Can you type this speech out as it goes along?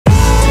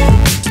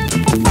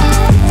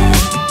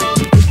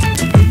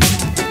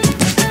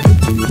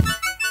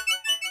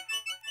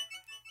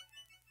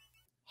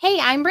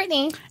I'm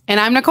Brittany. And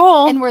I'm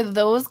Nicole. And we're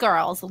those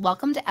girls.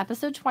 Welcome to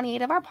episode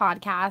 28 of our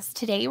podcast.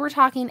 Today we're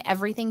talking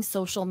everything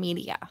social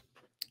media.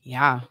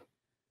 Yeah.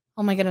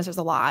 Oh my goodness, there's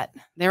a lot.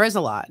 There is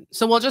a lot.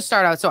 So we'll just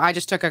start out. So I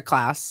just took a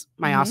class.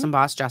 My awesome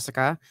boss,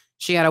 Jessica.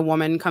 She had a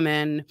woman come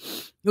in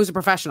who's a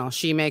professional.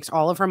 She makes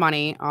all of her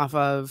money off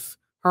of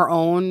her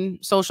own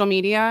social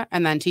media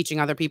and then teaching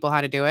other people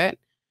how to do it.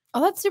 Oh,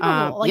 that's super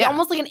cool. Like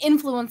almost like an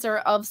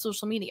influencer of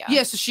social media.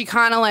 Yeah. So she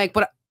kind of like,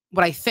 what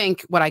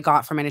I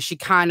got from it is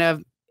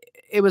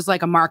it was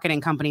like a marketing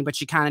company, but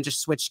she kind of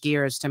just switched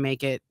gears to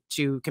make it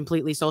to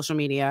completely social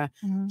media.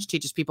 She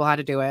teaches people how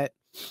to do it.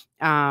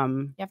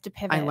 You have to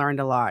pivot. I learned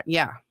a lot.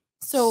 Yeah.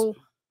 So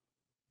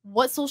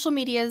what social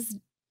medias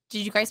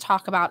did you guys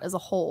talk about as a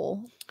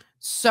whole?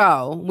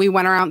 So we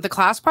went around. The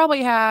class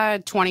probably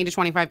had 20 to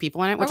 25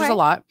 people in it, which is a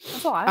lot.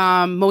 That's a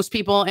lot. Most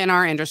people in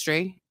our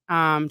industry,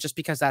 just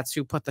because that's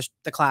who put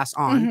the class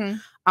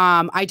on.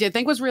 I did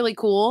think was really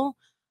cool.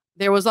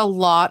 There was a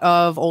lot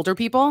of older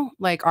people,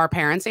 like our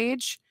parents'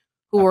 age,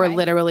 who were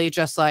literally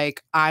just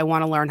like, I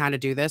want to learn how to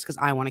do this because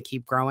I want to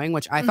keep growing,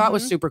 which I thought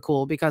was super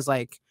cool because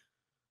like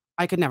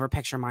I could never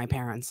picture my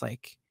parents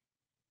like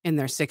in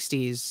their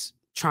 60s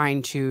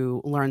trying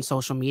to learn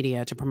social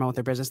media to promote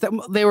their business. A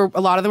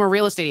lot of them were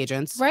real estate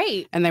agents.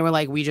 Right. And they were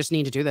like, we just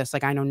need to do this.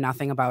 Like, I know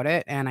nothing about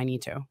it and I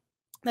need to.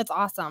 That's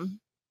awesome.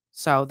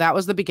 So that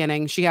was the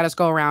beginning. She had us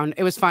go around.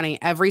 It was funny.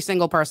 Every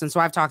single person. So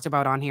I've talked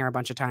about on here a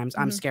bunch of times.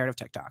 I'm scared of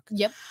TikTok.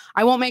 Yep.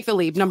 I won't make the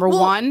leap. Number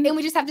one. And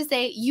we just have to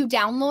say you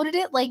downloaded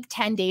it like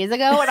 10 days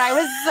ago. And I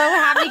was so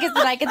happy because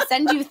then I could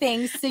send you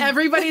things. So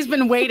everybody's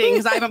been waiting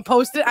because I haven't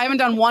posted. I haven't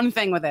done one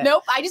thing with it.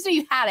 Nope. I just knew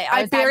you had it.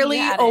 I barely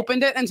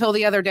opened it until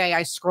the other day.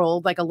 I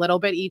scrolled like a little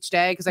bit each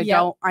day because I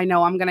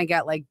know I'm going to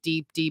get like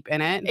deep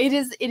in it. It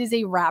is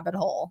a rabbit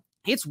hole.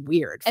 It's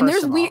weird. And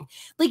there's weird,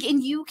 like,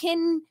 and you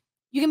can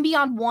be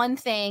on one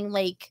thing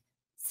like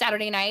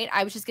Saturday night,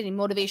 I was just getting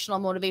motivational.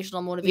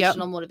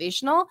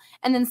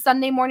 And then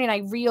Sunday morning, I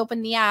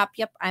reopened the app.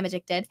 Yep, I'm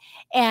addicted.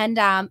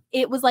 And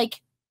it was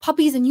like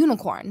puppies and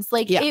unicorns.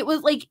 Like it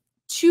was like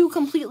two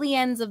completely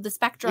ends of the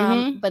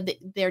spectrum, but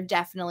there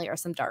definitely are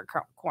some dark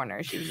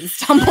corners you can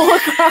stumble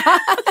across.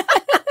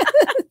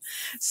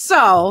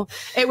 So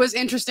it was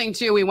interesting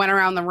too. We went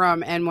around the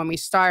room and when we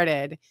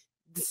started,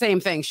 the same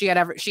thing. She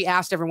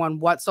asked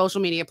everyone, what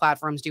social media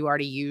platforms do you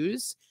already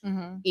use?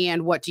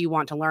 And what do you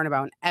want to learn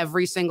about? And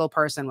every single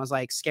person was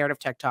like scared of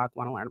TikTok,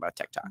 want to learn about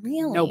TikTok.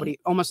 Really?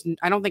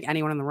 I don't think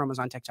anyone in the room was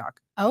on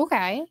TikTok.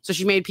 Okay. So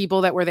she made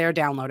people that were there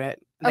download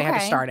it. They had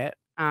to start it.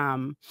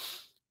 Learned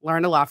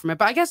a lot from it.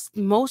 But I guess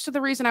most of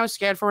the reason I was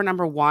scared for,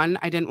 number one,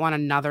 I didn't want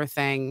another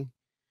thing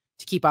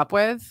to keep up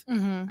with.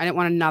 I didn't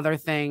want another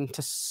thing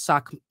to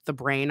suck the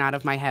brain out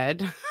of my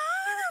head.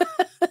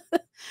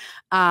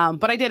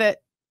 But I did it.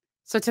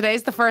 So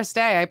today's the first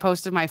day I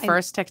posted my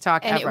first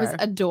TikTok ever. And it was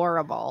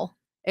adorable.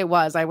 It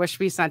was. I wish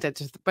we sent it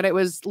but it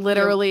was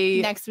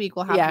literally next week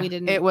we'll have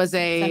it was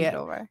a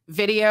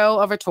video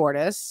of a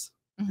tortoise.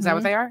 Is that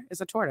what they are?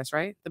 It's a tortoise,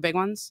 right? The big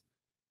ones?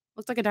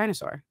 Looks like a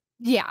dinosaur.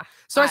 Yeah.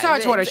 So I saw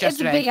a tortoise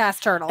yesterday. It's a big ass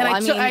turtle. And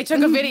I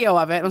took a video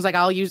of it. I was like,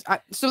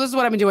 so this is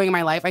what I've been doing in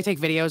my life. I take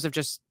videos of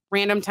just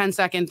random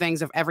 10-second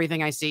things of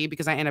everything I see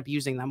because I end up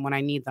using them when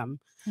I need them.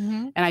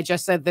 And I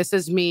just said, this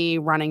is me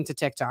running to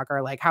TikTok,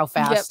 or like how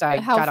fast I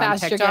got on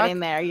TikTok. You're getting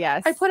there.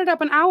 Yes. I put it up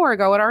an hour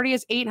ago. It already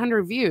has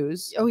 800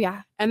 views. Oh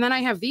yeah. And then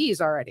I have these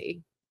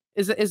already.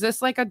 Is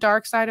this like a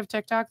dark side of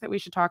TikTok that we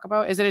should talk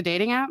about? Is it a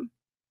dating app?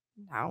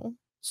 No.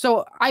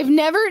 So I've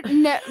never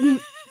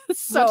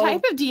So what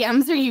type of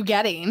DMs are you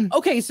getting?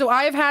 Okay, so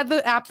I've had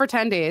the app for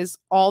 10 days.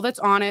 All that's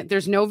on it,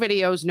 there's no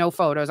videos, no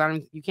photos.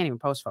 You can't even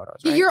post photos,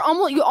 right? You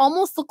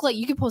almost look like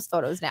you can post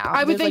photos now.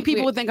 I would think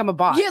people would think I'm a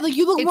bot. Yeah, like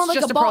you look more like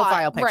a bot. It's just a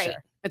profile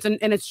picture.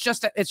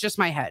 Right. It's just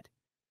my head.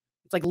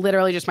 It's like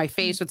literally just my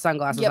face with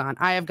sunglasses on.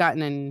 I have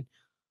gotten in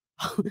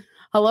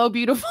hello,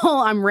 beautiful.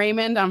 I'm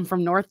Raymond. I'm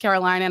from North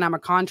Carolina and I'm a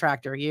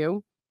contractor.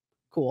 You?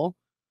 Cool.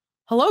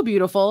 Hello,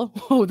 beautiful.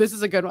 Oh, this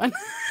is a good one.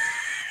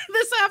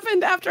 This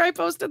happened after I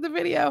posted the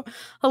video.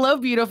 Hello,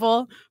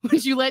 beautiful.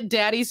 Would you let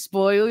daddy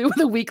spoil you with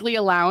a weekly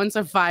allowance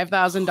of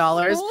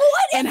 $5,000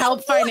 and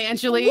help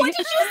financially? What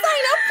did you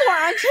sign up for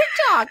on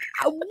TikTok?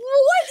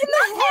 What in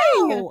the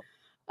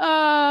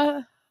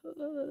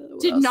hell?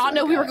 Did not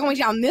know we were going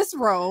down this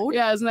road.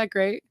 Yeah, isn't that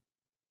great?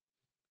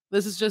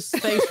 This is just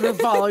thanks for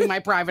following my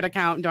private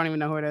account and don't even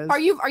know who it is. Are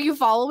you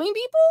following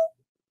people?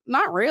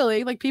 Not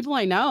really. Like people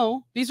I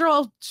know. These are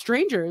all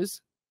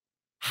strangers.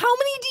 How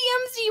many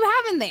DMs do you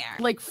have in there?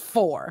 Like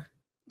 4.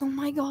 Oh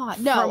my God.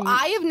 No,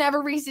 I have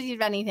never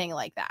received anything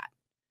like that.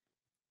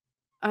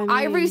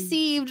 I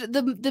received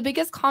the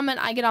biggest comment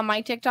I get on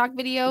my TikTok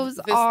videos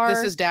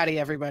this is daddy,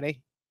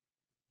 everybody.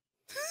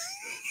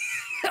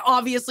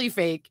 Obviously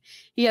fake.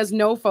 He has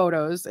no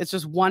photos. It's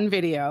just one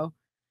video.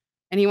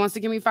 And he wants to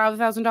give me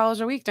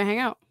 $5,000 a week to hang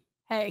out.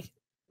 Hey,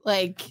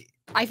 like,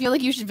 I feel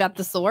like you should vet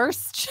the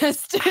source.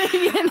 Just,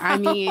 you know? I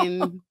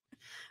mean...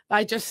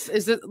 I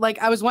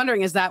was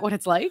wondering, is that what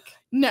it's like?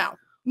 No.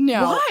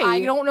 Why? I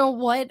don't know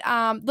what,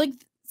 I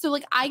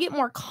get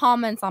more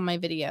comments on my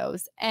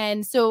videos.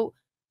 And so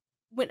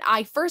when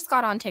I first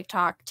got on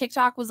TikTok,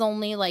 TikTok was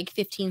only like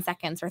 15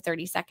 seconds or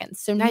 30 seconds.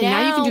 So now you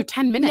can do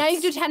 10 minutes. Now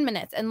you can do 10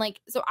 minutes. And like,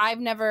 so I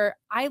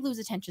lose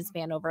attention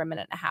span over a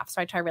minute and a half.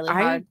 So I try really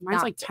hard.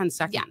 Mine's like 10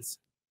 seconds.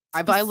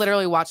 Yeah. I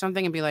literally watch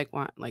something and be like,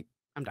 what? Like,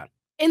 I'm done.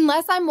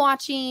 Unless I'm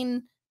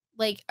watching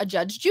like a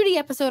Judge Judy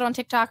episode on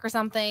TikTok or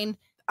something.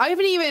 I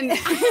haven't even.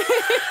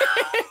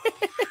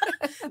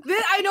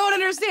 I don't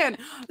understand.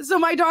 So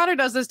my daughter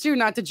does this too,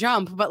 not to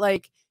jump, but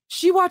like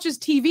she watches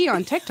TV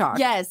on TikTok.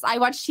 Yes, I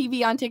watch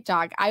TV on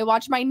TikTok. I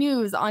watch my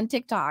news on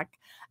TikTok.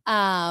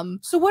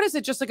 So what is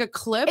it? Just like a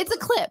clip? It's a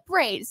clip,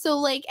 right? So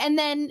like, and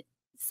then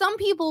some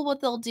people, what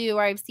they'll do,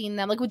 or I've seen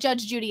them, like with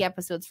Judge Judy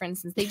episodes, for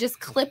instance, they just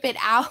clip it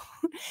out.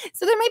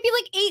 So there might be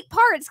like 8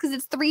 parts because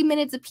it's 3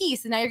 minutes a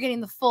piece, and now you're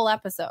getting the full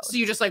episode. So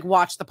you just like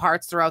watch the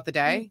parts throughout the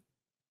day,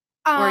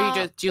 or you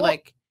just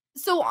like.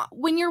 So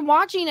when you're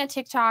watching a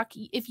TikTok,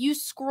 if you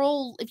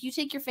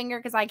take your finger,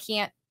 because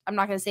I'm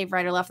not going to say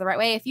right or left the right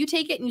way. If you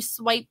take it and you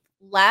swipe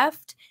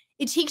left,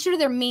 it takes you to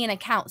their main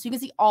account. So you can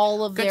see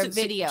all of their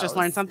videos. Just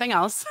learn something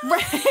else.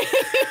 Right.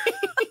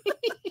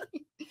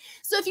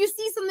 So if you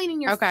see something in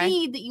your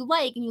feed that you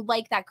like and you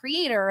like that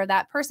creator or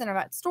that person or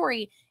that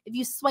story, if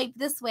you swipe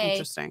this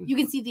way, you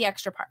can see the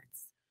extra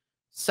parts.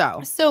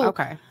 So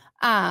okay.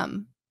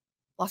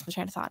 Lost my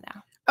train of thought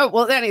now. Oh,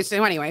 well,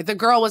 anyway, the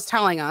girl was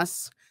telling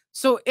us.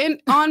 So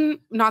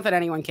not that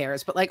anyone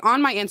cares, but like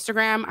on my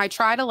Instagram, I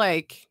try to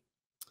like,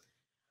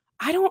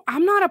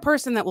 I'm not a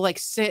person that will like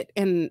sit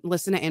and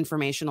listen to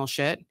informational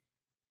shit.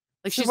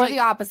 Like she's the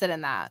opposite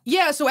in that.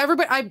 Yeah. So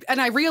everybody,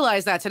 I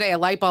realized that today, a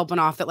light bulb went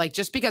off that like,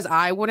 just because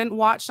I wouldn't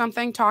watch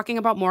something talking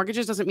about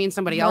mortgages doesn't mean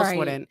somebody else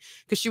wouldn't.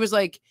 Cause she was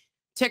like,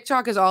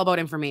 TikTok is all about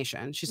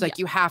information. She's like,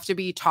 you have to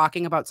be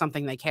talking about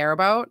something they care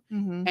about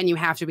and you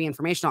have to be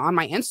informational. On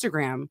my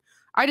Instagram,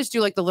 I just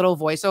do like the little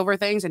voiceover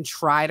things and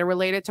try to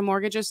relate it to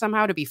mortgages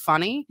somehow to be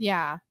funny.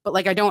 Yeah. But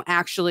like, I don't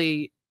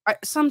actually,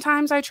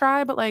 sometimes I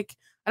try, but like,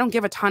 I don't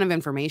give a ton of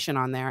information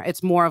on there.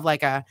 It's more of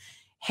like a,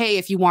 hey,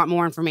 if you want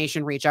more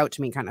information, reach out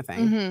to me kind of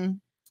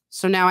thing.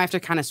 So now I have to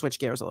kind of switch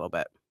gears a little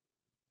bit.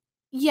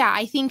 Yeah.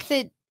 I think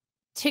that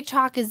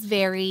TikTok is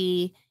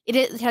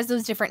it has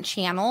those different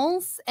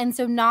channels. And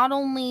so not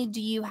only do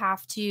you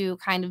have to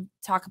kind of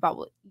talk about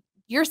what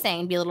you're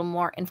saying, be a little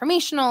more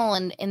informational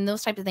and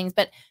those types of things,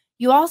 but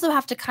you also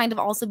have to kind of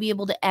also be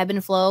able to ebb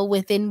and flow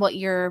within what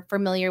you're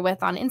familiar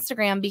with on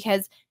Instagram,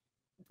 because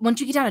once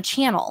you get down a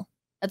channel,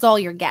 that's all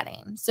you're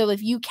getting. So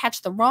if you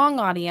catch the wrong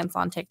audience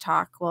on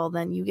TikTok, well,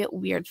 then you get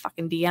weird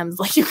fucking DMs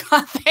like you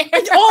got there.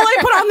 All I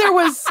put on there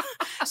was,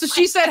 so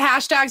she said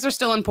hashtags are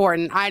still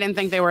important. I didn't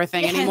think they were a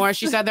thing anymore.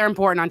 She said they're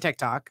important on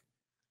TikTok.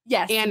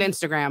 Yes. And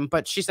Instagram,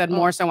 but she said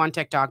more so on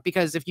TikTok,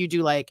 because if you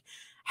do like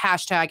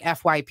hashtag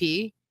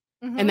FYP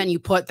and then you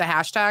put the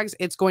hashtags,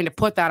 it's going to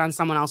put that on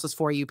someone else's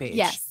For You page.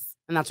 Yes.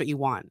 And that's what you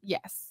want.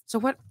 Yes. So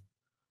what?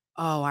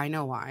 Oh, I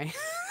know why.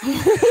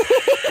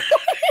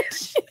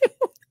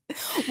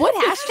 What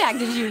hashtag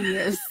did you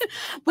use?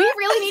 We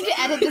really need to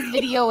edit this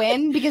video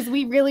in because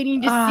we really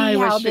need to see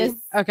how this.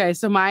 Okay,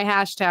 so my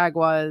hashtag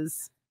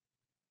was.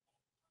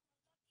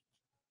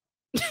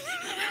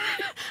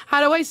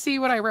 How do I see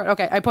what I wrote?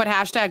 Okay, I put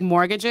hashtag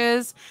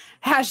mortgages,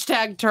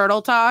 hashtag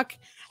turtle talk,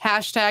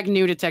 hashtag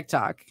new to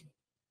TikTok.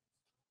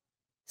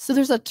 So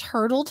there's a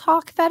turtle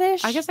talk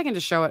fetish? I guess I can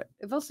just show it.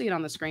 They'll see it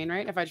on the screen,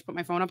 right? If I just put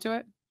my phone up to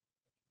it.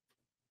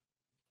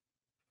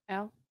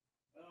 Al?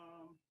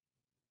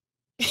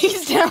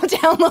 He's now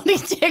downloading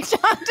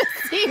TikTok to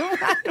see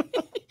what I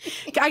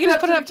can just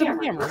put it up to the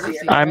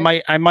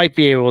camera. I might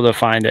be able to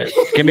find it.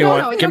 Give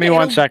me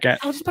one second.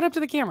 I'll just put it up to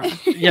the camera.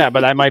 Yeah,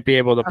 but I might be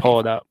able to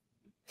pull it up.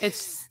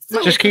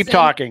 Just keep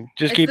talking.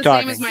 Just keep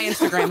talking. Same as my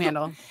Instagram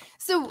handle.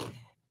 So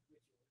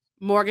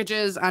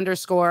mortgages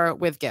 _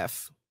 with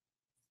GIF.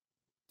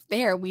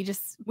 There, we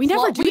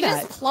never do that. We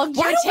just plugged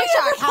Why your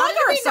TikTok. How do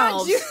we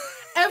not do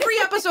every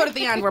episode at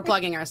the end? We're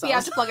plugging ourselves. We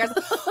have to plug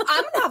ourselves.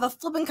 I'm gonna have a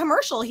flipping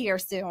commercial here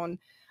soon.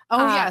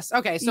 Oh yes.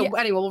 Okay. So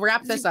anyway, we'll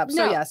wrap this up.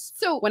 So yes.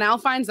 So when Al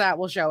finds that,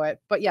 we'll show it.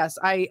 But yes,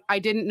 I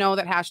didn't know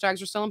that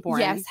hashtags are still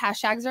important. Yes,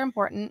 hashtags are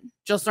important.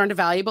 Just learned a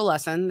valuable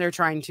lesson. Are they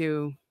trying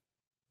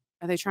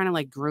to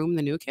like groom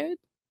the new kid?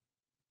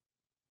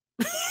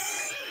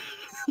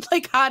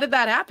 Like, how did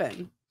that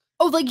happen?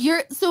 Oh,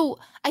 so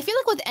I feel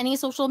like with any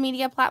social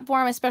media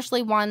platform,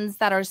 especially ones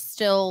that are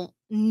still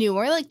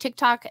newer, like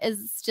TikTok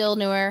is still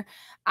newer,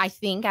 I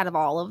think, out of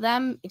all of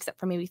them, except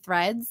for maybe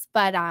Threads.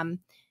 But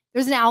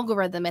there's an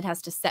algorithm it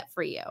has to set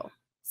for you.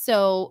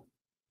 So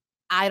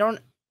I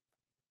don't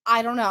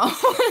know.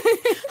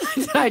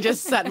 I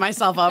just set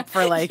myself up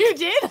for like. You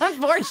did,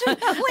 unfortunately.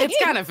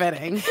 It's kind of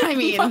fitting. I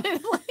mean,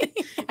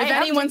 if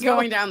anyone's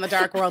going down the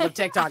dark world of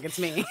TikTok, it's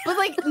me. But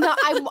like, no,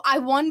 I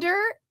wonder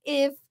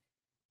if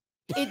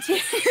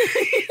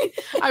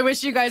I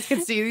wish you guys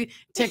could see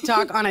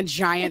TikTok on a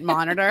giant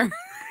monitor.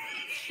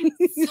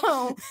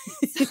 So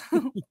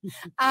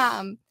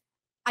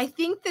I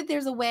think that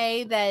there's a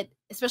way that,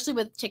 especially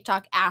with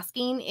TikTok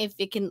asking if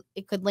it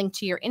could link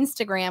to your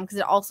Instagram, because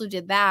it also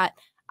did that.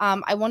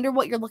 I wonder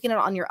what you're looking at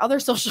on your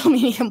other social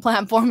media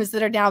platforms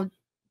that are now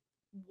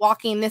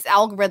walking this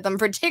algorithm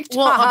for TikTok.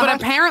 Well, but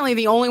apparently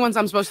the only ones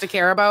I'm supposed to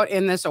care about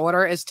in this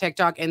order is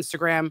TikTok,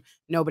 Instagram.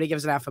 Nobody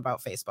gives an F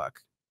about Facebook.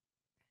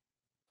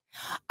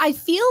 I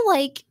feel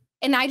like,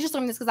 and I just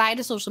learned this because I had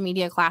a social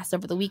media class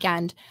over the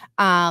weekend,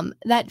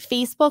 that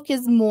Facebook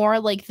is more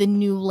like the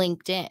new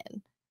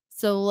LinkedIn.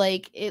 So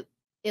like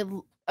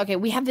okay,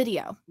 we have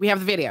video. We have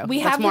the video.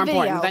 That's more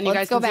important. Then you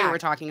guys can see what we're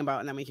talking about,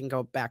 and then we can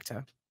go back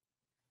to.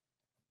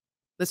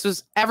 This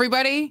was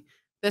everybody.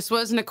 This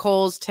was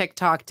Nicole's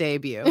TikTok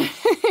debut,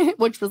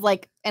 which was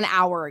like an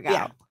hour ago.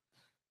 Yeah.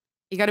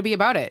 You got to be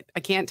about it.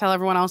 I can't tell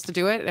everyone else to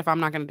do it if I'm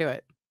not going to do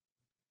it.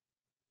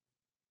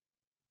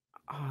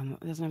 Oh,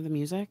 it doesn't have the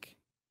music.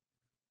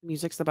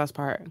 Music's the best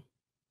part.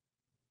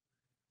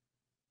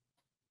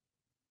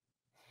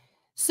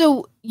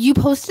 So you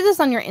posted this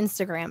on your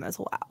Instagram as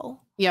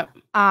well. Yep.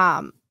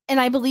 And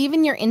I believe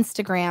in your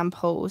Instagram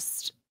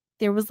post,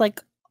 there was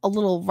like a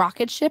little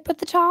rocket ship at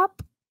the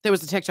top. There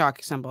was a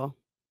TikTok symbol.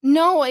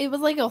 No, it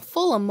was like a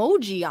full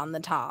emoji on the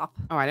top.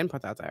 Oh, I didn't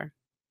put that there.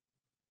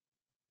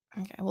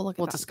 Okay, we'll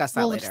discuss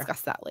that later. We'll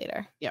discuss that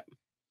later. Yep.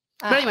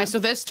 But anyway, so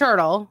this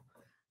turtle,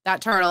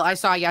 I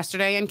saw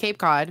yesterday in Cape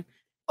Cod.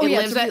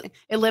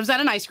 It lives at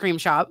an ice cream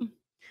shop.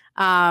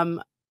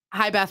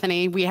 Hi,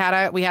 Bethany. We had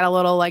a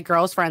little like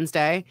girls' friends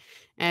day,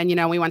 and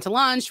we went to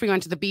lunch. We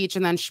went to the beach,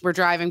 and then we're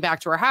driving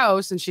back to her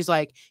house, and she's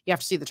like, "You have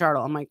to see the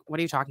turtle." I'm like, "What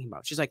are you talking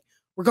about?" She's like,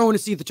 "We're going to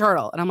see the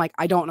turtle," and I'm like,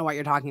 "I don't know what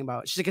you're talking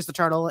about." She's like, "It's the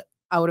turtle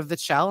out of the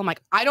shell." I'm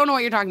like, "I don't know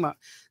what you're talking about."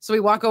 So we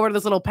walk over to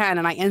this little pen,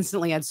 and I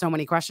instantly had so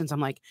many questions. I'm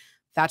like,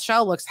 "That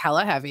shell looks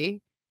hella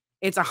heavy.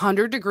 It's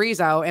 100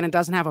 degrees out, and it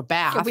doesn't have a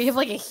bath." Yeah, we have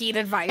like a heat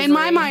advisory. In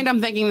my mind, I'm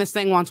thinking this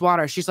thing wants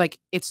water. She's like,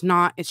 "It's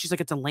not." She's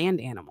like, "It's a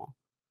land animal."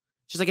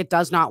 She's like, "It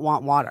does not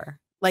want water.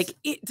 Like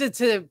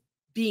to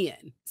be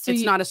in. So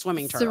it's not a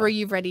swimming turtle." So were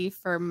you ready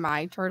for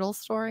my turtle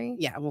story?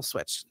 Yeah, we'll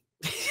switch.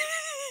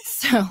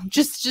 So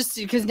just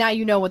because now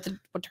you know what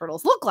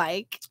turtles look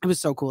like. It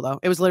was so cool though.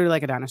 It was literally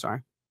like a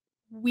dinosaur.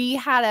 We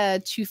had a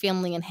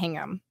 2-family in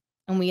Hingham,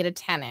 and we had a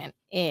tenant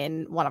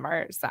in one of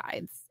our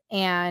sides,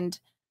 and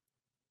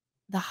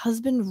the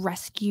husband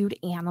rescued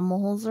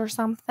animals or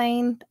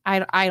something. I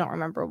don't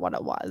remember what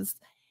it was.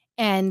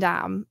 And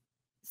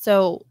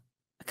so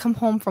I come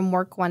home from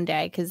work one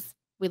day because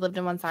we lived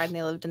on one side and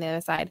they lived on the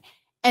other side,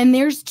 and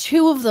there's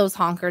 2 of those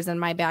honkers in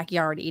my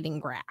backyard eating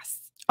grass.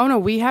 Oh no,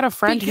 we had a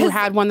friend who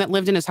had one that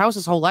lived in his house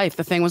his whole life.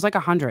 The thing was like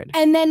 100.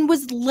 And then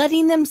was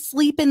letting them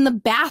sleep in the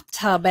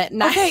bathtub at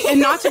night. Okay, and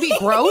not to be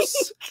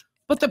gross,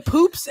 but the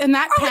poops in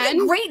that pen,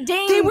 the Great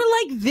Dane, they were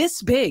like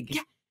this big.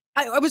 Yeah.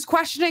 I was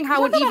questioning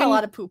how it even a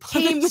lot of poop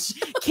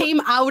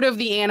came out of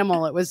the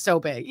animal. It was so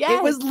big. Yes.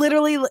 It was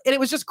literally, it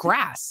was just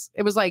grass.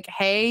 It was like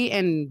hay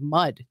and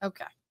mud.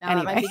 Okay. Now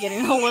anyway. That might be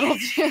getting a little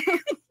too.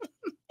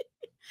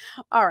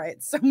 All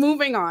right. So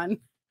moving on.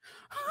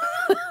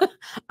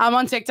 I'm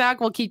on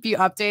TikTok. We'll keep you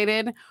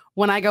updated.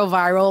 When I go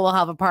viral, we'll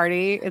have a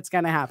party. It's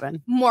going to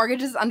happen.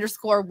 Mortgages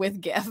 _ with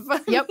GIF.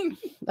 Yep.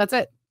 That's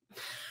it.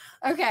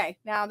 Okay.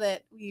 Now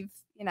that we've,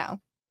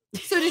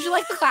 So did you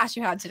like the class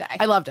you had today?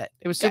 I loved it.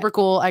 It was super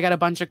cool. I got a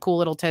bunch of cool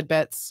little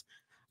tidbits.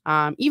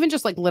 Even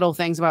just like little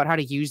things about how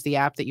to use the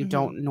app that you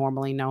don't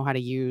normally know how to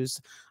use.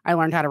 I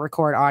learned how to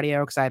record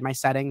audio because I had my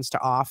settings to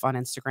off on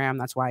Instagram.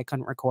 That's why I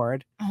couldn't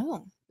record.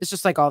 Oh. It's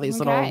just like all these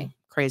little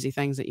crazy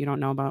things that you don't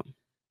know about.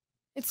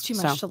 It's too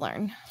much to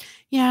learn.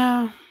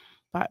 Yeah.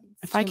 But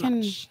if I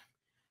can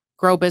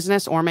grow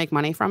business or make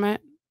money from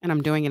it, and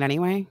I'm doing it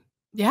anyway.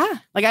 Yeah.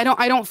 Like I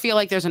don't feel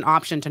like there's an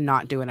option to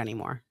not do it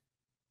anymore.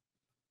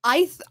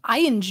 I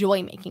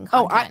enjoy making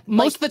content.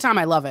 Most of the time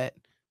I love it.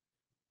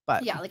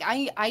 But yeah, like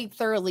I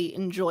thoroughly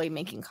enjoy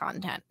making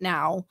content.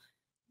 Now,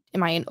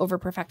 am I an over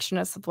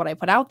perfectionist with what I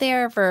put out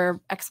there for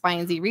X, Y,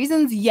 and Z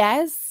reasons?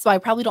 Yes. So I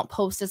probably don't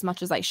post as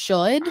much as I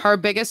should. Her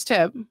biggest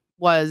tip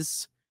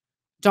was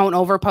don't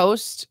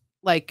overpost.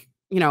 Like,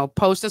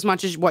 post as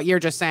much as what you're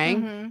just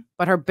saying.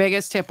 But her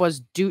biggest tip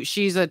was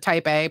she's a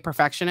type A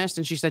perfectionist.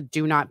 And she said,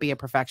 do not be a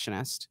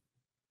perfectionist.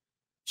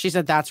 She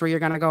said, that's where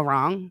you're going to go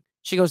wrong.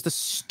 She goes, the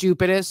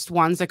stupidest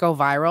ones that go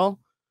viral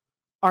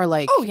are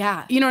like, oh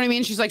yeah. You know what I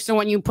mean? She's like, so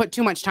when you put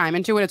too much time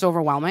into it, it's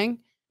overwhelming,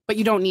 but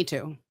you don't need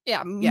to.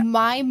 Yeah.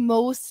 My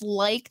most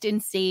liked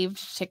and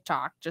saved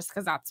TikTok, just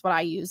because that's what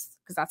I use,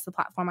 because that's the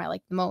platform I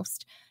like the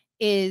most,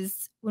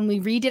 is when we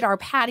redid our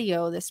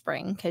patio this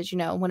spring, because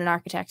when an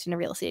architect and a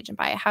real estate agent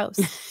buy a house,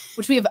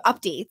 which we have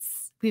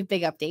updates, we have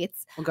big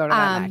updates. We'll go to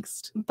that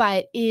next.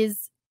 But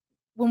is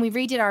when we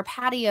redid our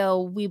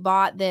patio, we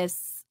bought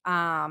this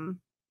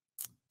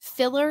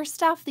filler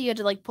stuff that you had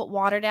to like put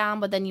water down,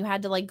 but then you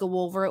had to like go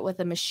over it with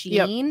a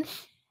machine.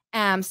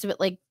 Yep. So it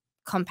like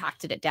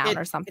compacted it down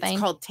or something. It's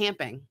called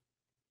tamping.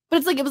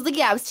 But it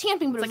was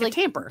tamping, but it was like a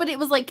tamper. But it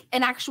was like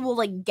an actual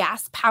like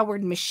gas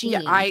powered machine.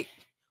 Yeah,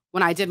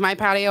 when I did my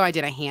patio, I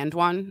did a hand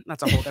one.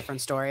 That's a whole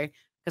different story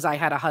because I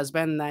had a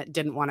husband that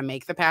didn't want to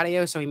make the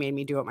patio, so he made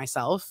me do it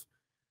myself.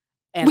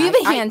 And we have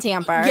a hand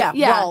tamper. Yeah.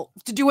 Well,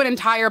 to do an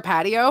entire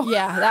patio.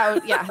 Yeah,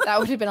 that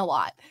would have been a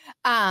lot.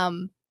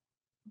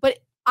 But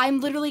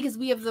I'm literally, because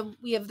we have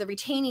the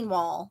retaining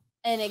wall,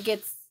 and it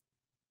gets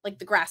like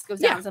the grass goes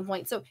down at some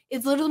point. So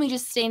it's literally me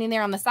just standing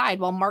there on the side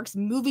while Mark's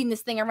moving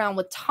this thing around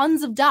with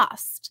tons of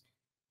dust.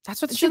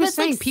 That's what she was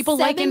saying. Like people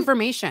like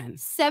information.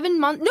 7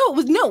 months. No, it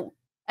was no.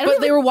 But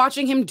they were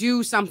watching him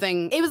do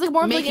something. It was like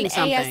more like an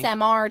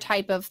ASMR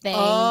type of thing.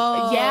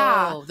 Oh,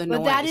 yeah. The noise.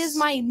 But that is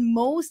my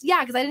most,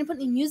 because I didn't put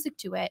any music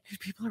to it.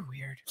 People are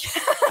weird.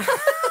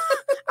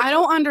 I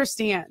don't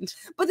understand.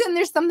 But then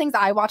there's some things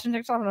I watch on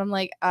TikTok and I'm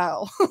like,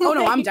 oh. Oh,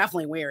 no, I'm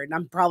definitely weird. And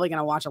I'm probably going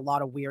to watch a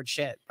lot of weird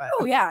shit. But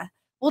oh, yeah.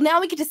 Well,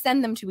 now we get to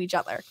send them to each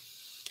other.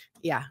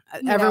 Yeah.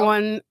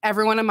 Everyone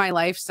in my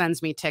life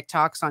sends me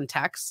TikToks on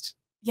text.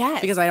 Yes.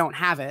 Because I don't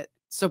have it.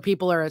 So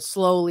people are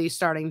slowly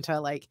starting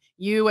to like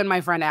you and my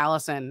friend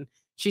Allison.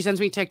 She sends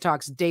me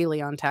TikToks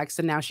daily on text.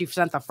 And now she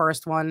sent the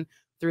first one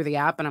through the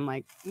app. And I'm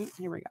like,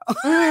 here we go.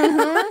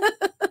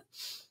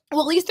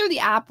 Well, at least through the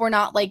app, we're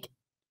not like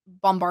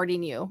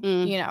bombarding you.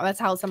 You know, that's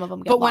how some of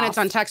them get But lost. when it's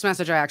on text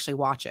message, I actually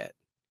watch it.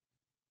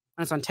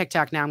 When it's on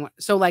TikTok now.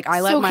 So like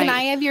can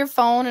I have your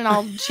phone and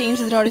I'll change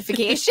the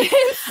notifications?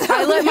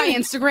 I let my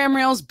Instagram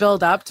reels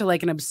build up to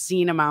like an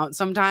obscene amount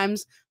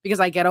sometimes because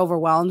I get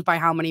overwhelmed by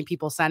how many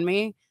people send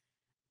me.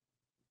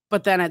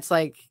 But then it's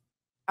like,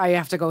 I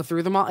have to go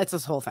through them all. It's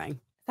this whole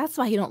thing. That's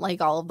why you don't like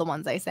all of the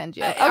ones I send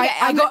you. Okay,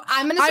 I'm going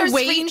to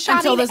wait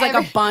until there's like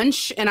a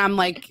bunch and I'm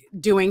like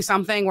doing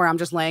something where I'm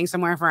just laying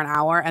somewhere for an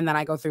hour and then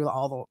I go through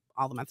all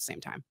of them at the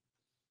same time.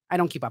 I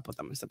don't keep up with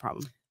them is the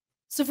problem.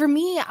 So for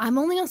me, I'm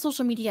only on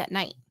social media at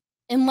night.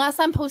 Unless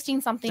I'm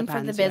posting something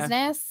for the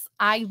business,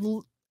 I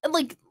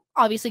like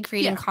obviously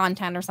creating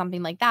content or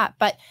something like that.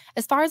 But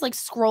as far as like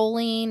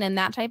scrolling and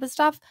that type of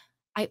stuff,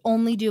 I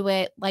only do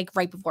it like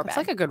right before bed. It's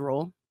like a good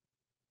rule.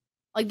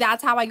 Like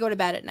that's how I go to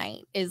bed at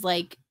night is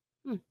like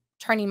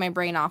turning my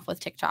brain off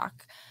with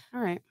TikTok. All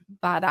right.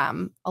 But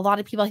a lot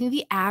of people, I think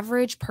the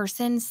average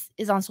person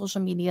is on social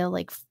media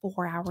like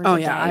 4 hours a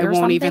day. I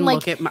won't even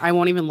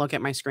look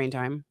at my screen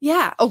time.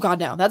 Yeah. Oh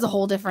God, no. That's a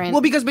whole different. Well,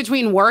 because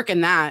between work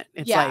and that,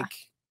 it's like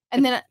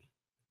and then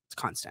it's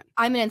constant.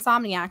 I'm an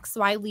insomniac,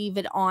 so I leave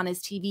it on as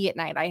TV at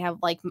night. I have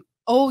like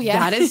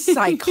that is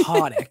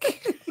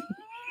psychotic.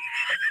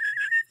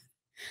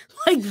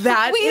 Like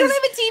that. We don't have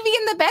a TV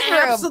in the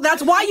bedroom. So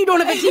that's why you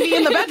don't have a TV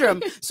in the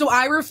bedroom. So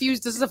I refuse.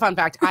 This is a fun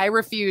fact. I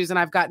refuse, and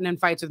I've gotten in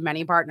fights with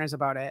many partners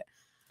about it,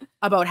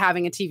 about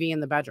having a TV in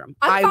the bedroom.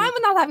 I'm fine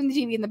with not having the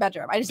TV in the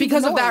bedroom. I just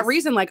because of that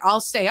reason, like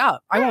I'll stay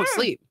up. I won't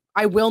sleep.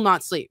 I will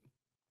not sleep.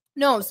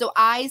 No, so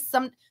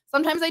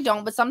sometimes I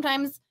don't, but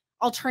sometimes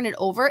I'll turn it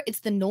over. It's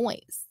the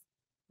noise.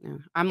 Yeah,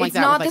 I'm like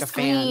that with like a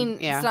fan.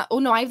 Yeah.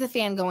 I have the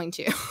fan going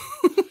too.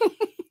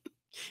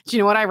 Do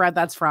you know what I read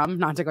that's from?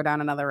 Not to go down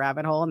another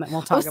rabbit hole, and then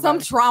we'll talk about some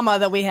trauma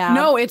that we have.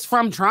 No, it's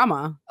from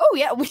trauma. Oh,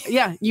 yeah.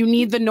 Yeah, you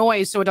need the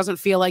noise so it doesn't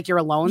feel like you're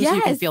alone, so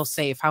you can feel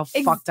safe. How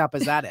fucked up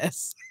is that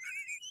is?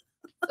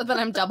 So then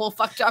I'm double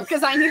fucked up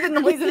because I need the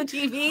noise of the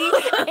TV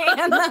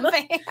and the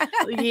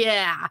fan.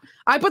 Yeah.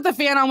 I put the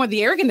fan on with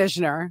the air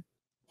conditioner.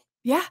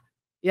 Yeah.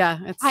 Yeah.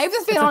 I have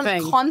the fan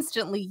on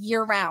constantly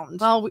year round.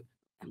 Well,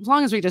 as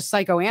long as we just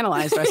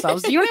psychoanalyzed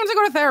ourselves, you don't even have to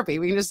go to therapy.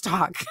 We can just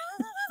talk.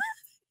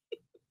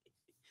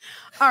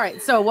 All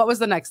right. So what was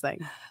the next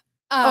thing?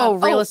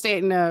 Real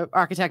estate and an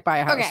architect buy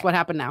a house. Okay. What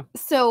happened now?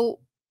 So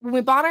when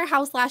we bought our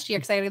house last year,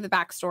 because I got the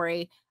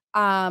backstory,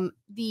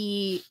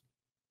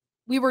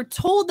 we were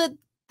told that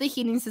the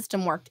heating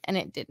system worked and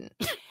it didn't.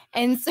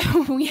 And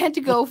so we had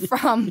to go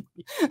from,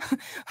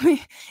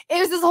 it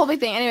was this whole big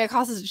thing. Anyway, it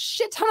cost us a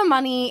shit ton of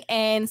money.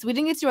 And so we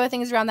didn't get to do other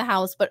things around the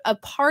house, but a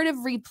part of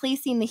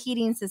replacing the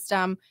heating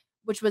system,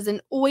 which was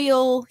an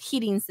oil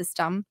heating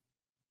system,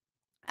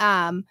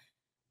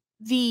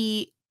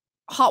 the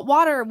hot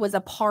water was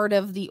a part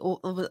of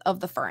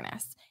the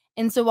furnace.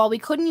 And so while we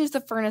couldn't use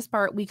the furnace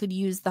part, we could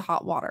use the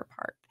hot water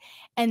part.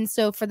 And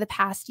so for the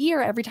past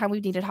year, every time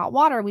we've needed hot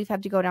water, we've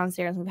had to go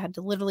downstairs and we've had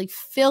to literally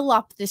fill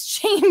up this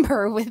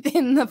chamber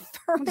within the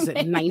furnace. Is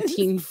it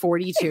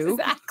 1942?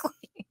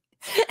 Exactly.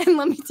 And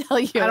let me tell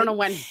you, I don't know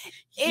when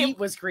heat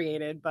was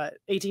created, but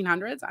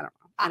 1800s? I don't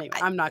know. Anyway,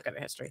 I'm not good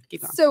at history.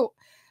 Keep going. So,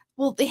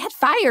 well, they had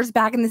fires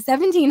back in the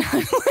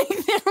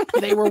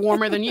 1700s. They were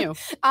warmer than you.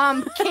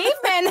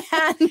 Cavemen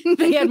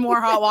they had more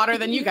hot water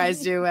than you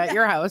guys do at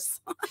your house.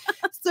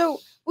 So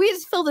we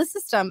just filled the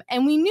system,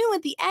 and we knew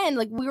at the end,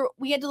 like we were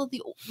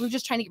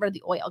just trying to get rid of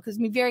the oil because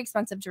it would be very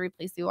expensive to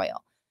replace the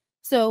oil.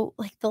 So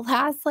like the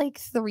last like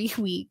 3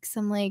 weeks,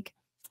 I'm like,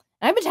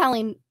 and I've been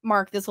telling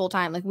Mark this whole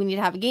time, like we need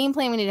to have a game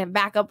plan, we need to have a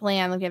backup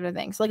plan, like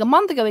everything. So like a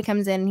month ago he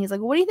comes in and he's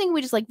like, what do you think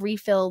we just like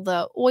refill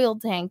the oil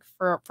tank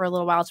for a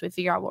little while so we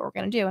figure out what we're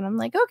gonna do? And I'm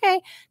like,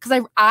 okay,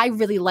 because I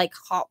really like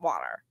hot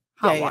water.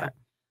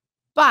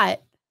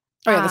 But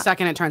the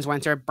second it turns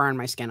winter, burn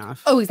my skin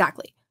off. Oh,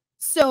 exactly.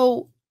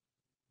 So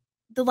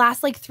the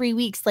last like 3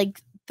 weeks,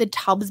 like the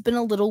tub's been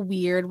a little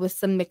weird with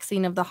some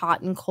mixing of the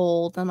hot and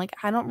cold. I'm like,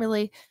 I don't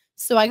really.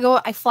 So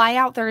I fly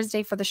out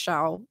Thursday for the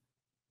show.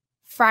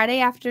 Friday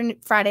afternoon,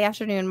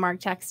 Mark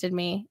texted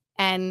me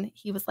and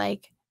he was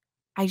like,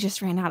 I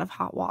just ran out of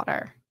hot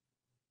water.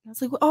 I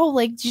was like, oh,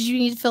 like, did you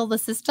need to fill the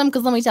system?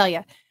 Because let me tell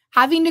you,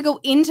 having to go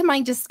into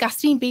my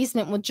disgusting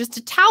basement with just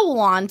a towel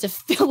on to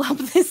fill up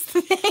this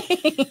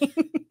thing.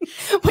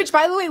 Which,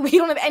 by the way, we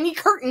don't have any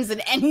curtains in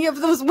any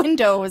of those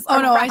windows.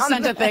 Oh, no, I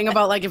sent a thing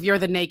about, like, if you're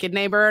the naked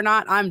neighbor or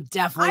not. I'm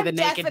definitely the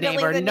naked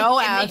neighbor. No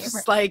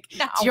F's. Like,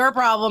 it's your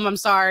problem. I'm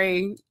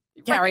sorry.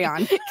 Carry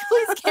on.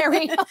 Please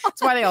carry on.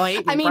 That's why they all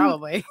hate me,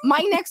 probably.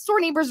 My next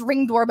door neighbor's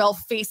Ring doorbell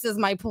faces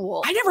my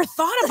pool. I never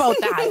thought about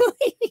that.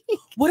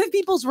 What if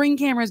people's Ring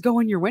cameras go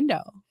in your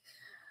window?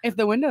 If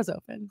the window's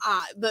open,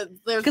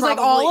 because like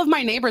all of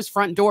my neighbors'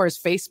 front doors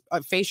face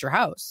your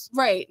house.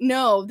 Right?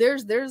 No,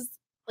 there's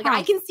like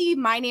I can see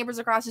my neighbors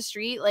across the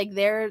street. Like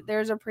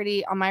theirs are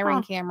pretty on my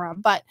Ring camera,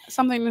 but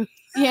something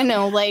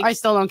like I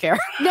still don't care.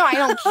 No, I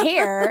don't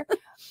care.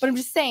 But I'm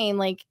just saying,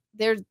 like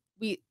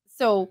we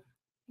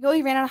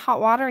ran out of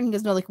hot water, and he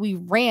goes, no, like we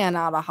ran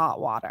out of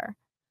hot water,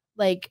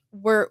 like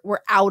we're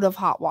out of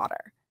hot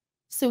water.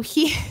 So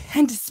he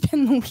had to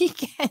spend the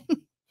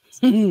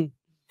weekend.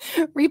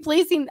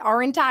 Replacing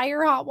our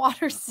entire hot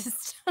water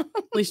system.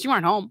 At least you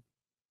weren't home.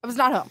 I was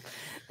not home.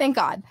 Thank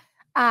God.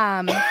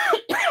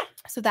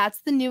 So that's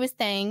the newest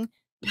thing.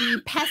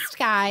 The pest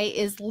guy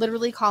is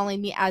literally calling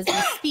me as we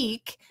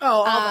speak.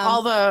 Oh,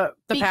 all the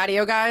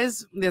patio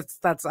guys.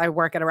 That's I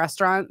work at a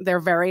restaurant. They're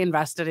very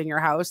invested in your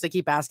house. They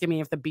keep asking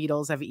me if the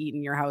beetles have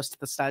eaten your house to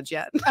the studs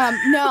yet.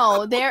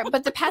 No,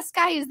 but the pest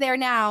guy is there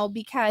now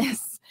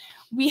because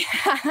we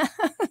have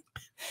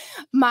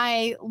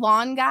my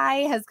lawn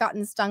guy has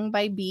gotten stung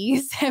by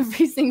bees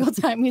every single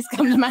time he's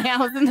come to my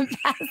house in the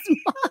past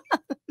month.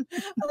 I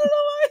don't know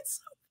why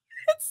it's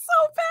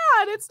so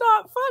bad. It's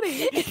not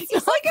funny. He's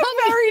like a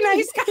very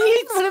nice guy.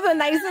 He's one of the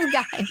nicest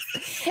guys.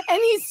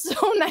 And he's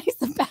so nice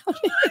about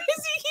it. Why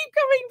does he keep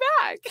coming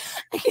back?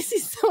 Because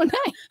he's so nice.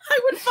 I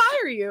would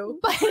fire you.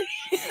 But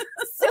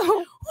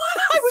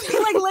I would be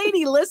like,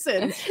 lady,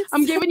 listen,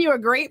 I'm giving you a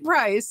great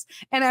price.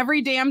 And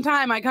every damn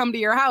time I come to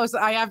your house,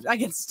 I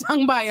get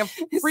stung by a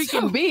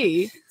freaking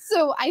bee.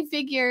 So I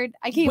figured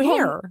I came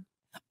Where? home.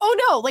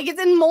 Oh no, like it's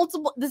in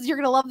multiple. You're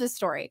gonna love this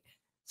story.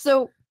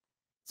 So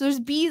there's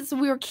bees. So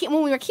when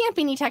we were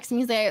camping, he texted me,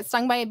 he's like, I got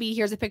stung by a bee.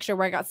 Here's a picture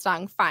where I got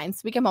stung. Fine.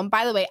 So we come home.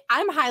 By the way,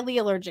 I'm highly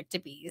allergic to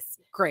bees.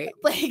 Great.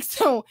 Like,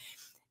 so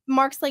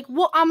Mark's like,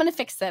 well, I'm gonna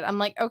fix it. I'm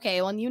like,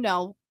 okay,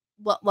 well,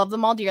 love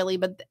them all dearly,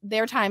 but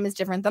their time is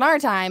different than our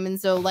time.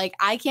 And so like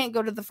I can't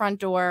go to the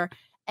front door.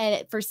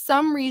 And for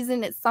some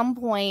reason, at some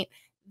point,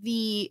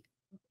 the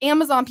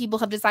Amazon people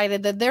have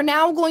decided that they're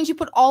now going to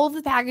put all of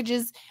the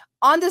packages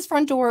on this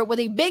front door with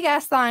a big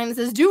ass sign that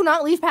says "Do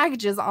not leave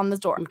packages on this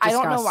door." I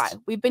don't know why.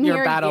 We've been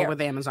here a battle year.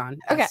 with Amazon.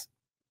 Yes. Okay.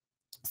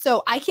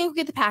 So I can't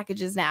get the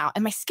packages now,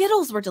 and my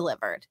Skittles were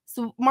delivered.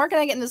 So Mark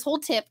and I get in this whole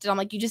tip, and I'm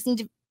like, you just need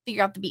to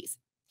figure out the bees.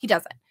 He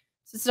doesn't.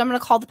 So I'm going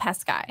to call the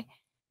pest guy.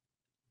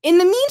 In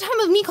the meantime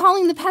of me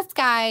calling the pest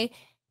guy,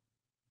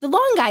 the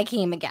lawn guy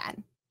came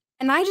again.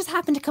 And I just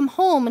happened to come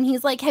home, and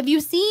he's like, have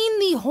you seen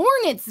the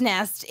hornet's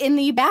nest in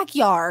the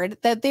backyard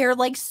that they're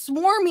like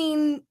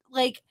swarming?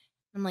 Like,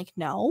 I'm like,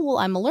 no, well,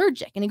 I'm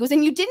allergic. And he goes,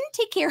 and you didn't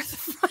take care of the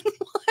front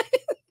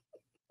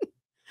one.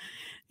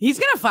 He's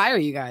going to fire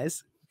you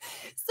guys.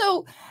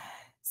 So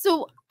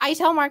I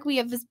tell Mark, we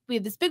have this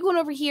big one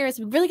over here.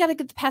 So we really got to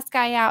get the pest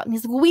guy out. And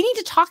he's like, well, we need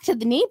to talk to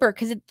the neighbor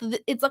because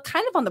it's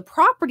kind of on the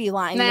property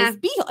line. Nah,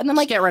 and I'm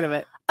like, get rid of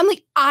it. I'm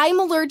like, I'm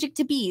allergic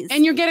to bees.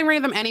 And you're getting rid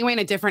of them anyway in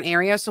a different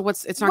area. So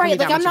it's not right. Going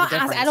to be Like, that much of a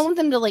difference. I don't want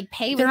them to like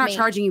pay. They're not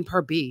charging you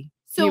per bee.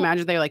 So, can you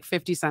imagine they're like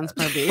 50 cents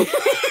per bee?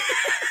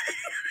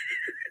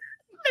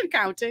 I'm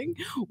counting.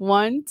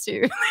 1,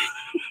 2.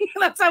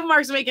 That's how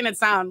Mark's making it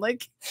sound.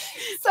 Like,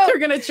 so they're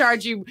going to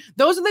charge you.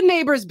 Those are the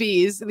neighbors'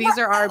 bees. These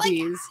are our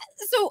bees.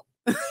 So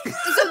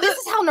this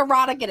is how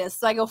neurotic it is.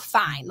 So I go,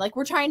 fine. Like,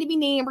 we're trying to be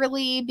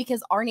neighborly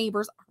because our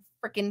neighbors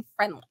are freaking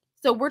friendly.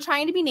 So we're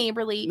trying to be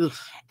neighborly.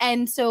 Oof.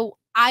 And so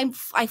I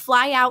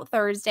fly out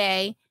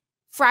Thursday.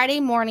 Friday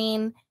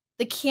morning,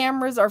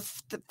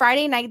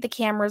 Friday night, the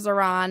cameras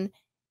are on.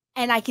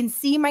 And I can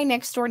see my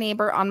next door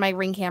neighbor on my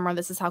Ring camera.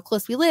 This is how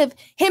close we live.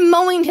 Him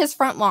mowing his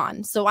front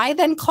lawn. So I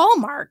then call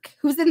Mark,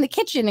 who's in the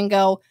kitchen, and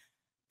go,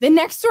 the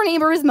next door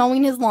neighbor is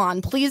mowing his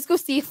lawn. Please go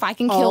see if I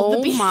can kill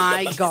the bees. Oh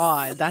my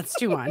God. That's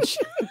too much.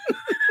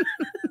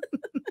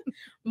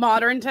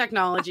 Modern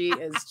technology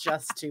is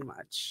just too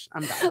much.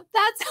 I'm done.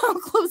 That's how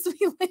close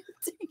we live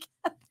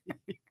together.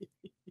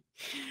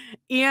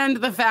 And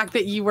the fact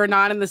that you were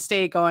not in the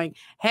state going,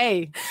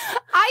 hey,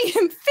 I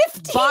am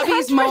 15.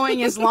 Bobby's mowing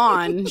his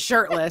lawn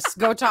shirtless.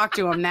 Go talk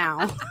to him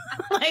now.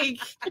 Like,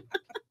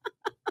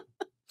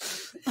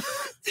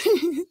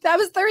 that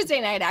was Thursday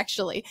night,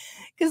 actually,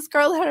 because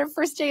Scarlett had her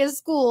first day of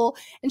school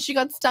and she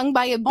got stung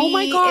by a bee. Oh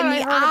my God, in the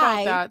I heard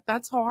eye. about that.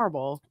 That's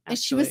horrible. Actually. And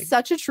she was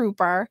such a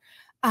trooper.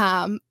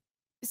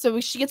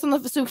 So she gets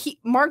on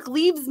Mark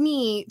leaves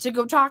me to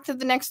go talk to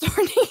the next door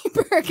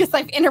neighbor because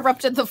I've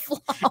interrupted the flow.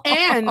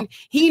 And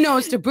he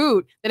knows to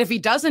boot that if he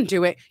doesn't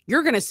do it,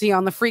 you're going to see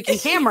on the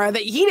freaking camera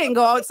that he didn't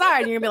go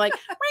outside. And you're going to be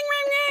like, ring,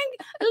 ring, ring.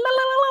 La,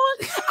 la,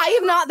 la, la. I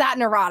am not that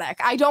neurotic.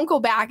 I don't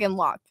go back and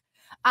look.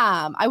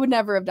 I would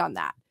never have done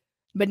that.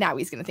 But now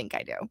he's going to think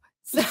I do.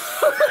 So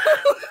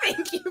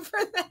thank you for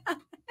that.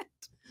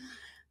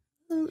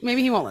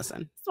 Maybe he won't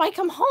listen. So I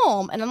come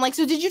home and I'm like,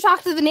 so did you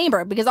talk to the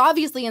neighbor? Because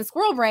obviously in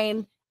squirrel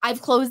brain,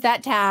 I've closed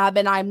that tab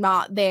and I'm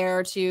not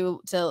there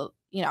to So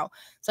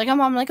I come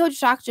home, I'm like, oh, did you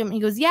talk to him? And he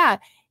goes, yeah,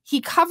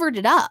 he covered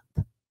it up.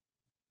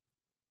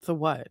 So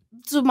what?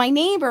 So my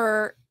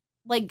neighbor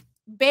like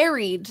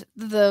buried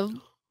the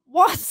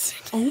wasp.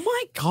 Oh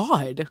my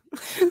God.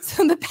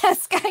 So the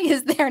pest guy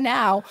is there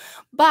now,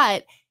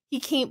 but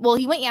he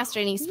went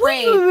yesterday and he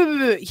sprayed.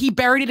 Wait. He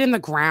buried it in the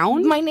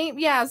ground?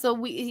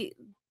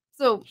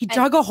 So he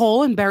dug a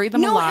hole and buried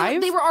them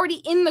alive? They were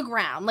already in the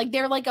ground. Like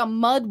they're like a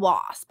mud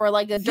wasp or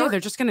like a dirt. Yeah, they're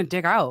just gonna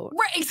dig out.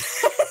 Right,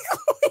 exactly.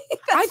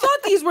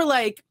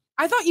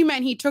 I thought you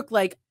meant he took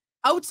like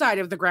outside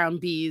of the ground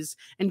bees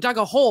and dug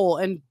a hole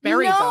and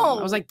buried them.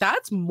 I was like,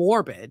 that's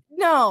morbid.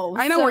 No.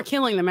 I know we're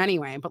killing them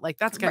anyway, but like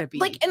that's gotta be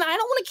like, and I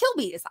don't want to kill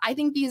bees. I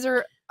think bees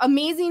are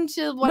amazing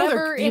to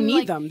whatever. You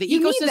need them. The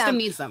ecosystem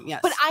needs them,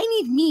 yes. But I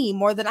need me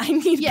more than I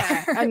need bees.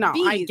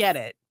 I get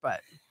it,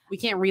 but we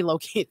can't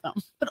relocate them.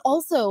 But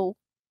also,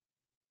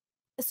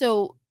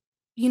 so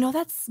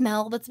that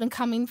smell that's been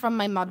coming from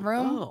my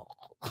mudroom? Oh.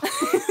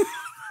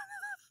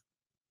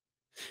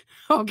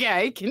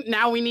 Okay,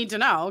 now we need to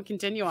know.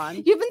 Continue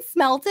on. You haven't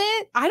smelled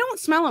it? I don't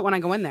smell it when I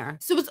go in there.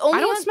 So I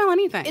don't smell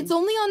anything. It's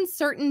only on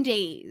certain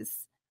days.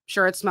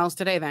 Sure, it smells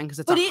today then because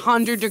it's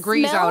 100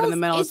 degrees out in the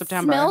middle of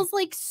September. It smells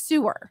like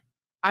sewer.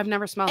 I've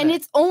never smelled it. And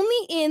it's only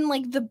in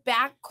like the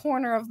back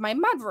corner of my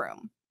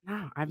mudroom.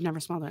 No, I've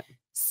never smelled it.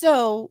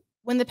 So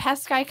when the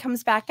pest guy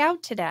comes back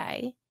out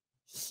today,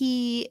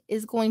 he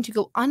is going to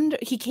go under.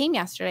 He came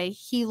yesterday.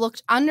 He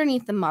looked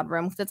underneath the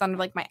mudroom because it's under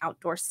like my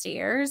outdoor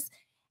stairs.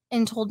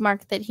 And told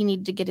Mark that he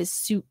needed to get his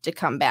suit to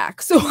come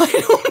back. So I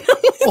don't know.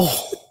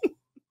 Oh.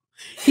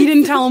 He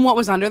didn't tell him what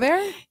was under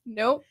there?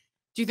 Nope.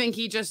 Do you think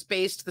he just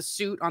based the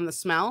suit on the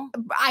smell?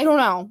 I don't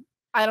know.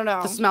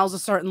 The smell's a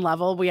certain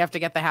level. We have to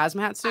get the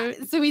hazmat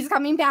suit. So he's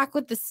coming back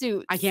with the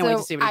suit. I can't wait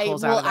to see what he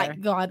pulls out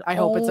of there. I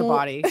hope it's a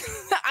body.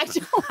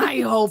 I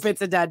hope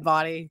it's a dead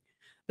body.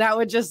 That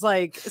would just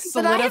like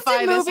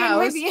solidify this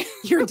house.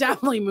 You're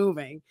definitely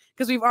moving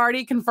because we've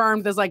already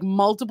confirmed there's like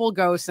multiple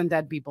ghosts and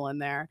dead people in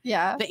there.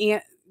 Yeah.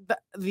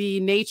 The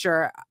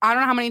nature. I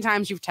don't know how many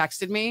times you've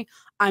texted me.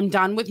 I'm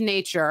done with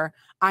nature.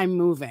 I'm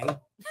moving. Can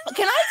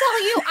I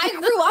tell you? I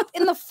grew up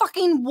in the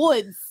fucking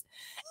woods.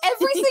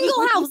 Every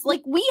single house,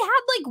 like we had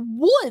like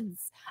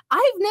woods.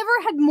 I've never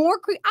had more.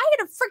 I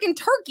had a freaking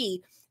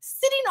turkey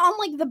sitting on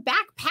like the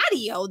back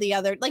patio the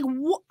other. Like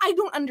I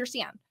don't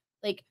understand.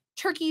 Like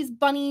turkeys,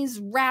 bunnies,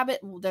 rabbit.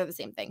 Well, they're the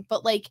same thing.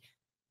 But like,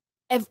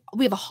 if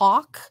we have a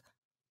hawk.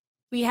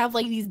 We have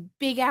like these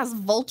big ass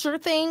vulture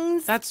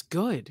things. That's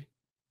good.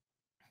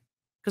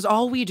 Because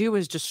all we do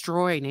is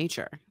destroy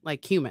nature,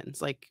 like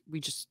humans. Like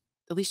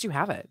at least you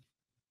have it.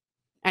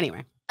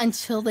 Anyway.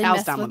 Until they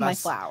mess with my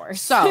flowers.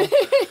 So.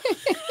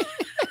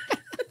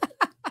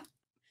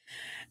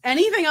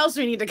 Anything else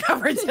we need to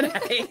cover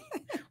today?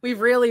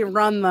 We've really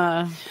run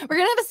the... We're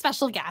going to have a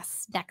special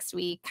guest next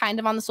week, kind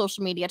of on the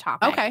social media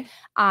topic. Okay.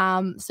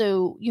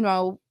 So,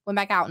 went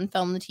back out and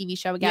filmed the TV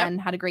show again,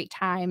 had a great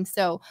time.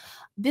 So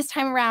this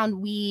time around,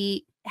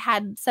 we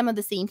had some of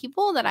the same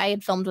people that I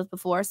had filmed with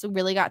before. So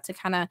really got to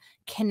kind of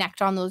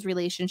connect on those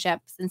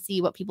relationships and see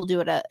what people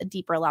do at a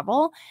deeper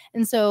level.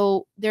 And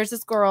so there's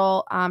this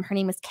girl, her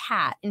name is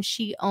Kat, and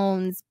she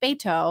owns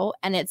Beto,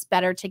 and it's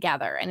Better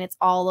Together. And it's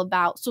all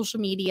about social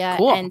media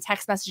and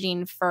text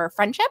messaging for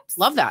friendships.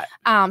 Love that.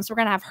 So we're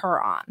going to have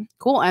her on.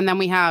 Cool. And then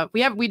we haven't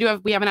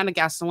had a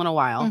guest in a little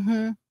while.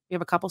 Mm-hmm. We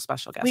have a couple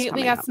special guests.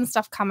 We got some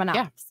stuff coming up.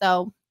 Yeah.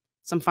 So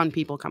some fun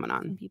people coming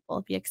on.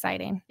 It'll be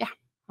exciting. Yeah.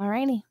 All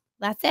righty.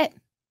 That's it.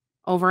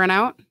 Over and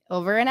out.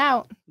 Over and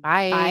out.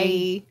 Bye.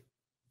 Bye.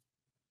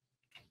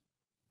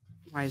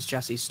 Why is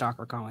Jesse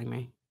Stalker calling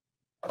me?